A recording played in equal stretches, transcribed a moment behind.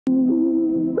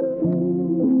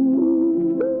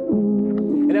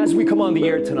as we come on the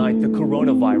air tonight, the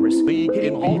coronavirus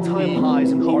hitting all-time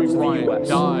highs in parts of the U.S.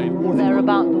 They're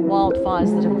about the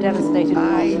wildfires that have devastated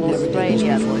parts of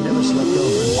Australia. I never slept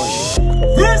over in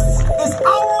Washington. This is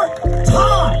our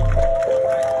time!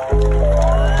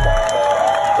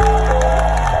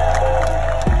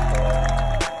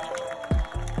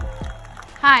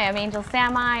 Hi, I'm Angel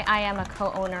Samai. I am a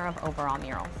co-owner of Overall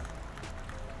Murals.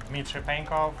 Dmitry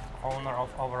Penkov, owner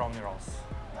of Overall Murals.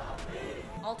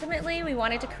 Ultimately, we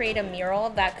wanted to create a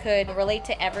mural that could relate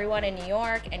to everyone in New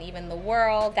York and even the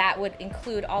world, that would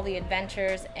include all the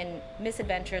adventures and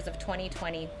misadventures of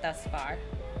 2020 thus far.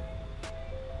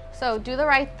 So Do the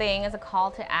Right Thing is a call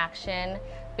to action,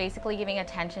 basically giving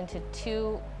attention to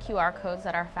two QR codes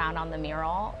that are found on the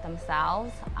mural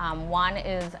themselves. One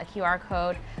is a QR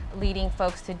code leading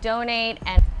folks to donate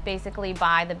and basically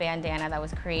buy the bandana that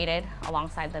was created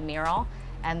alongside the mural.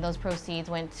 And those proceeds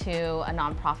went to a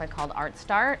nonprofit called Art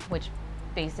Start, which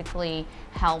basically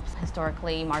helps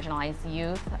historically marginalized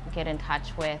youth get in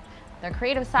touch with their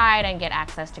creative side and get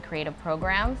access to creative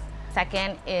programs.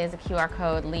 Second is a QR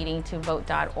code leading to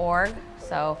vote.org,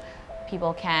 so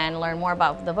people can learn more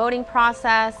about the voting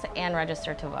process and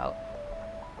register to vote.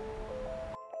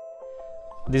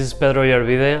 This is Pedro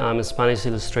Yarvide. I'm a Spanish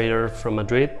illustrator from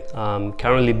Madrid. I'm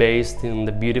currently based in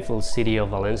the beautiful city of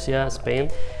Valencia, Spain.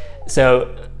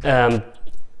 So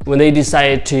when they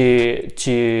decided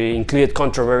to include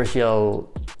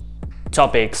controversial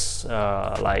topics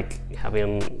like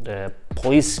having the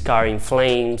police car in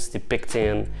flames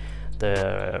depicting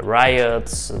the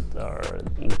riots or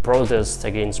the protests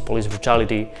against police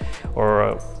brutality,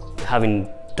 or having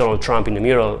Donald Trump in the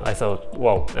mural, I thought,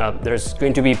 well, there's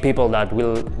going to be people that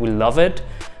will love it,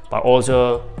 but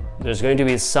also there's going to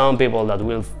be some people that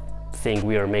will think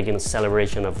we are making a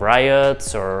celebration of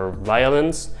riots or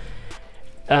violence.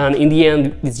 And in the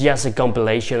end, it's just a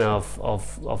compilation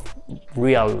of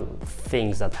real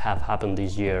things that have happened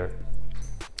this year.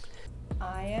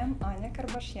 I am Anya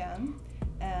Karbashyan,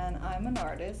 and I'm an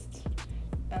artist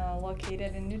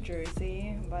located in New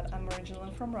Jersey, but I'm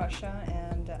originally from Russia,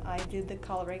 and I did the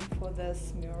coloring for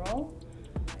this mural.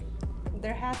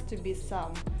 There has to be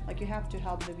some, like, you have to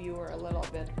help the viewer a little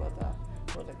bit with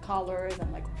the colors and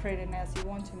like prettiness. You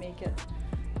want to make it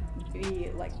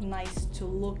be like nice to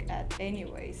look at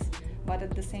anyways, but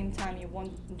at the same time you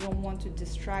don't want to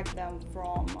distract them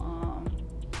from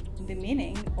the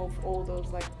meaning of all those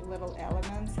like little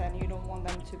elements, and you don't want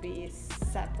them to be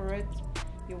separate.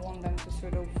 You want them to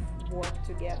sort of work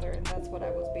together, and that's what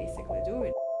I was basically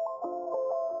doing.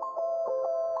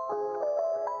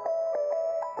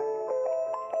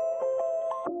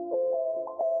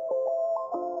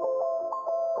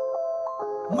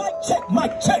 Mic check,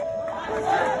 mic check.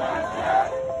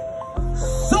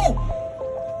 So,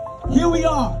 here we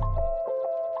are.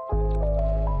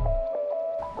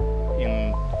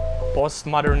 In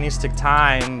postmodernistic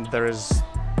time, there is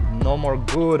no more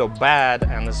good or bad,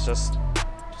 and it's just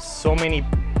so many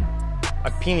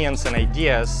opinions and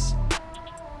ideas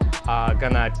are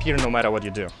gonna appear no matter what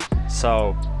you do.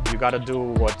 So you gotta do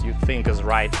what you think is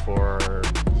right for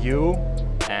you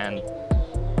and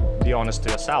be honest to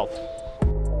yourself.